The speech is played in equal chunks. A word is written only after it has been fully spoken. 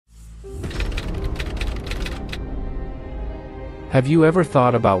Have you ever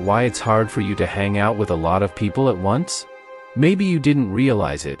thought about why it's hard for you to hang out with a lot of people at once? Maybe you didn't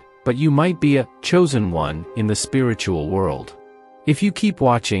realize it, but you might be a chosen one in the spiritual world. If you keep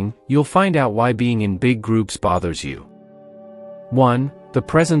watching, you'll find out why being in big groups bothers you. 1. The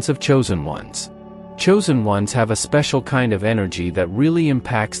presence of chosen ones. Chosen ones have a special kind of energy that really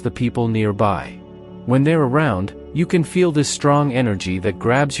impacts the people nearby. When they're around, you can feel this strong energy that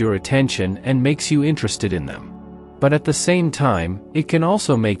grabs your attention and makes you interested in them. But at the same time, it can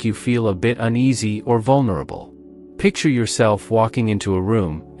also make you feel a bit uneasy or vulnerable. Picture yourself walking into a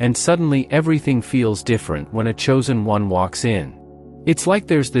room, and suddenly everything feels different when a chosen one walks in. It's like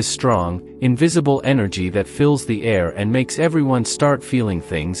there's this strong, invisible energy that fills the air and makes everyone start feeling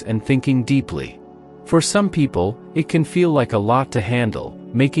things and thinking deeply. For some people, it can feel like a lot to handle,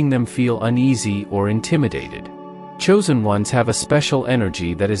 making them feel uneasy or intimidated. Chosen ones have a special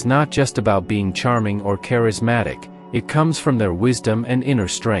energy that is not just about being charming or charismatic, it comes from their wisdom and inner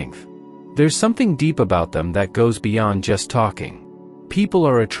strength. There's something deep about them that goes beyond just talking. People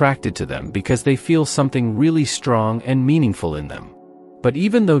are attracted to them because they feel something really strong and meaningful in them. But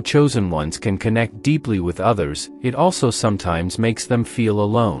even though chosen ones can connect deeply with others, it also sometimes makes them feel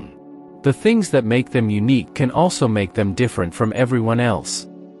alone. The things that make them unique can also make them different from everyone else.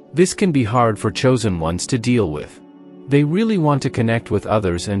 This can be hard for chosen ones to deal with. They really want to connect with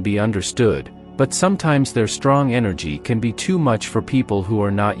others and be understood, but sometimes their strong energy can be too much for people who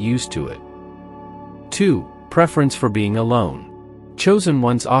are not used to it. 2. Preference for being alone. Chosen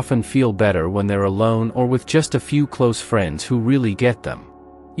ones often feel better when they're alone or with just a few close friends who really get them.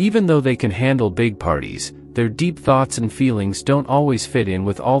 Even though they can handle big parties, their deep thoughts and feelings don't always fit in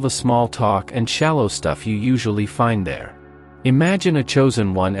with all the small talk and shallow stuff you usually find there. Imagine a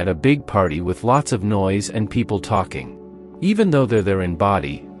chosen one at a big party with lots of noise and people talking. Even though they're there in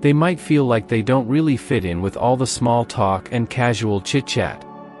body, they might feel like they don't really fit in with all the small talk and casual chit-chat.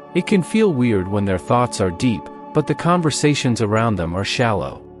 It can feel weird when their thoughts are deep, but the conversations around them are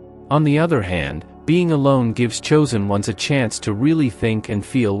shallow. On the other hand, being alone gives chosen ones a chance to really think and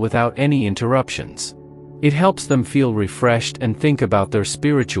feel without any interruptions. It helps them feel refreshed and think about their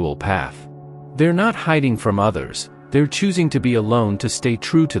spiritual path. They're not hiding from others, they're choosing to be alone to stay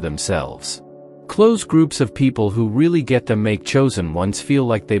true to themselves. Close groups of people who really get them make chosen ones feel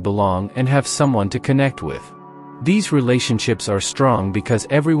like they belong and have someone to connect with. These relationships are strong because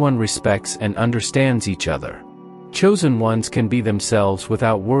everyone respects and understands each other. Chosen ones can be themselves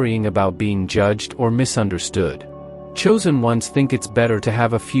without worrying about being judged or misunderstood. Chosen ones think it's better to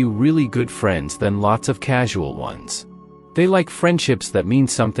have a few really good friends than lots of casual ones. They like friendships that mean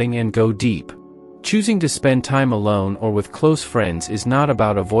something and go deep. Choosing to spend time alone or with close friends is not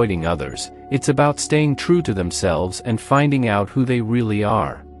about avoiding others, it's about staying true to themselves and finding out who they really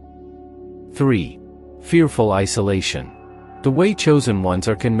are. 3. Fearful isolation. The way chosen ones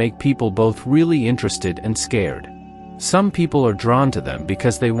are can make people both really interested and scared. Some people are drawn to them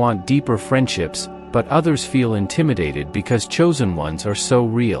because they want deeper friendships, but others feel intimidated because chosen ones are so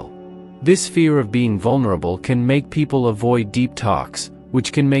real. This fear of being vulnerable can make people avoid deep talks,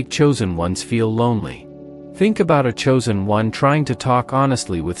 which can make chosen ones feel lonely. Think about a chosen one trying to talk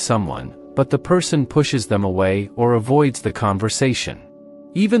honestly with someone, but the person pushes them away or avoids the conversation.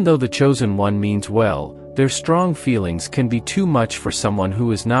 Even though the chosen one means well, their strong feelings can be too much for someone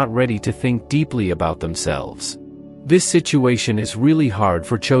who is not ready to think deeply about themselves. This situation is really hard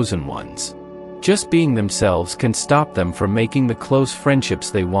for chosen ones. Just being themselves can stop them from making the close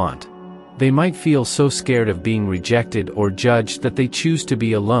friendships they want. They might feel so scared of being rejected or judged that they choose to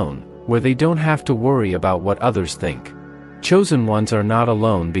be alone, where they don't have to worry about what others think. Chosen ones are not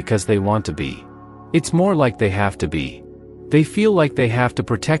alone because they want to be. It's more like they have to be. They feel like they have to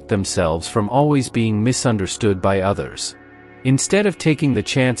protect themselves from always being misunderstood by others. Instead of taking the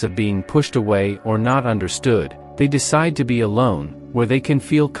chance of being pushed away or not understood, they decide to be alone, where they can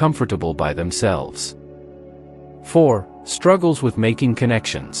feel comfortable by themselves. 4. Struggles with making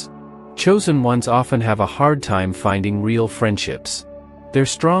connections. Chosen ones often have a hard time finding real friendships. Their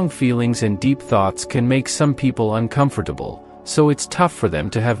strong feelings and deep thoughts can make some people uncomfortable, so it's tough for them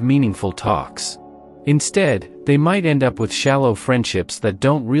to have meaningful talks. Instead, they might end up with shallow friendships that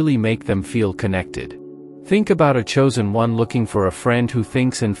don't really make them feel connected. Think about a chosen one looking for a friend who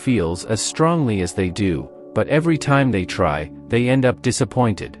thinks and feels as strongly as they do, but every time they try, they end up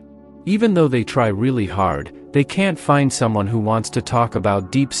disappointed. Even though they try really hard, they can't find someone who wants to talk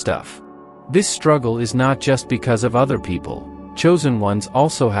about deep stuff. This struggle is not just because of other people. Chosen ones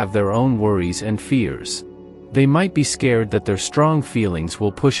also have their own worries and fears. They might be scared that their strong feelings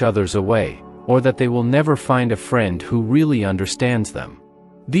will push others away, or that they will never find a friend who really understands them.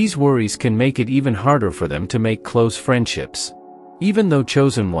 These worries can make it even harder for them to make close friendships. Even though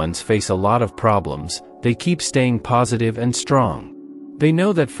chosen ones face a lot of problems, they keep staying positive and strong. They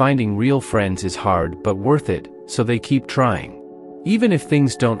know that finding real friends is hard but worth it, so they keep trying. Even if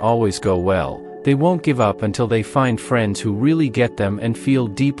things don't always go well, they won't give up until they find friends who really get them and feel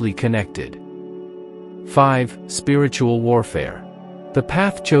deeply connected. 5. Spiritual warfare. The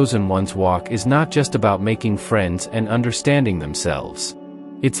path chosen ones walk is not just about making friends and understanding themselves.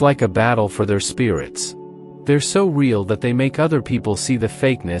 It's like a battle for their spirits. They're so real that they make other people see the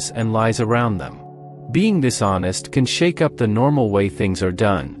fakeness and lies around them. Being dishonest can shake up the normal way things are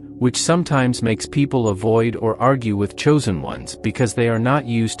done, which sometimes makes people avoid or argue with chosen ones because they are not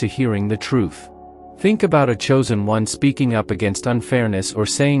used to hearing the truth. Think about a chosen one speaking up against unfairness or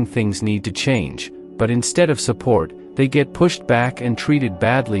saying things need to change, but instead of support, they get pushed back and treated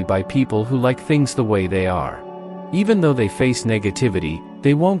badly by people who like things the way they are. Even though they face negativity,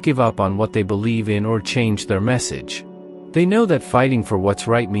 they won't give up on what they believe in or change their message. They know that fighting for what's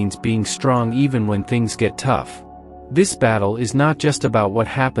right means being strong even when things get tough. This battle is not just about what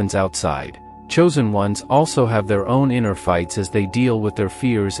happens outside. Chosen ones also have their own inner fights as they deal with their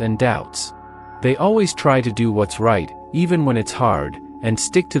fears and doubts. They always try to do what's right, even when it's hard, and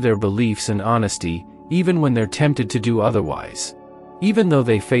stick to their beliefs and honesty, even when they're tempted to do otherwise. Even though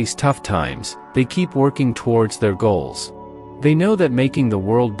they face tough times, they keep working towards their goals. They know that making the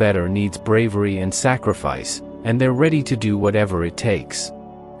world better needs bravery and sacrifice, and they're ready to do whatever it takes.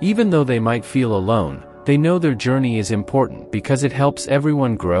 Even though they might feel alone, they know their journey is important because it helps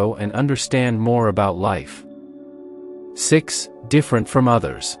everyone grow and understand more about life. 6. Different from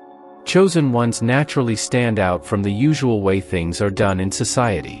others. Chosen ones naturally stand out from the usual way things are done in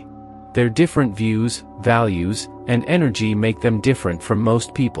society. Their different views, values, and energy make them different from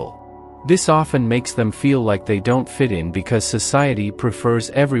most people. This often makes them feel like they don't fit in because society prefers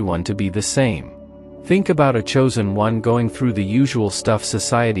everyone to be the same. Think about a chosen one going through the usual stuff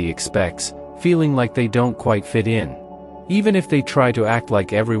society expects, feeling like they don't quite fit in. Even if they try to act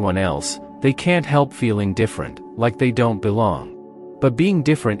like everyone else, they can't help feeling different, like they don't belong. But being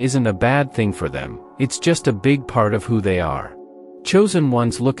different isn't a bad thing for them, it's just a big part of who they are. Chosen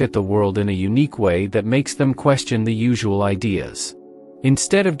ones look at the world in a unique way that makes them question the usual ideas.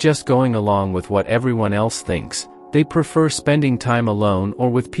 Instead of just going along with what everyone else thinks, they prefer spending time alone or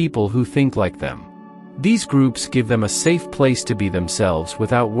with people who think like them. These groups give them a safe place to be themselves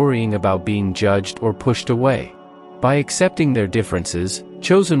without worrying about being judged or pushed away. By accepting their differences,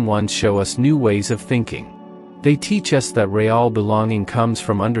 chosen ones show us new ways of thinking. They teach us that real belonging comes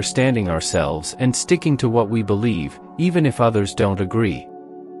from understanding ourselves and sticking to what we believe, even if others don't agree.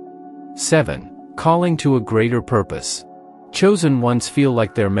 7. Calling to a greater purpose. Chosen ones feel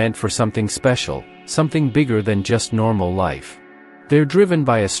like they're meant for something special, something bigger than just normal life. They're driven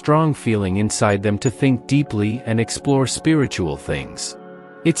by a strong feeling inside them to think deeply and explore spiritual things.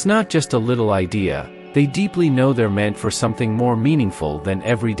 It's not just a little idea, they deeply know they're meant for something more meaningful than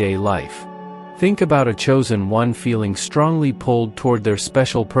everyday life. Think about a chosen one feeling strongly pulled toward their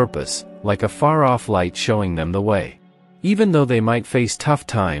special purpose, like a far-off light showing them the way. Even though they might face tough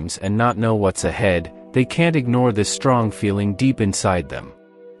times and not know what's ahead, they can't ignore this strong feeling deep inside them.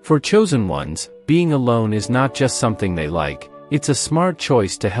 For chosen ones, being alone is not just something they like, it's a smart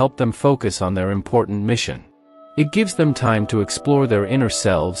choice to help them focus on their important mission. It gives them time to explore their inner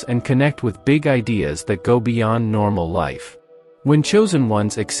selves and connect with big ideas that go beyond normal life. When chosen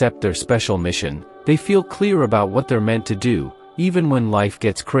ones accept their special mission, they feel clear about what they're meant to do, even when life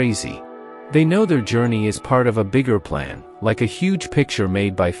gets crazy. They know their journey is part of a bigger plan, like a huge picture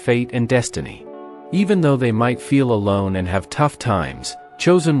made by fate and destiny. Even though they might feel alone and have tough times,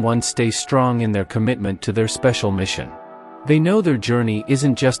 chosen ones stay strong in their commitment to their special mission. They know their journey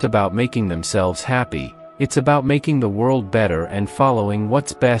isn't just about making themselves happy, it's about making the world better and following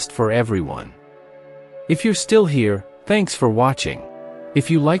what's best for everyone. If you're still here, thanks for watching. If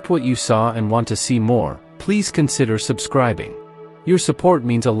you liked what you saw and want to see more, please consider subscribing. Your support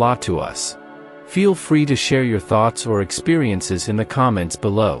means a lot to us. Feel free to share your thoughts or experiences in the comments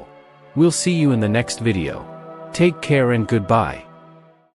below. We'll see you in the next video. Take care and goodbye.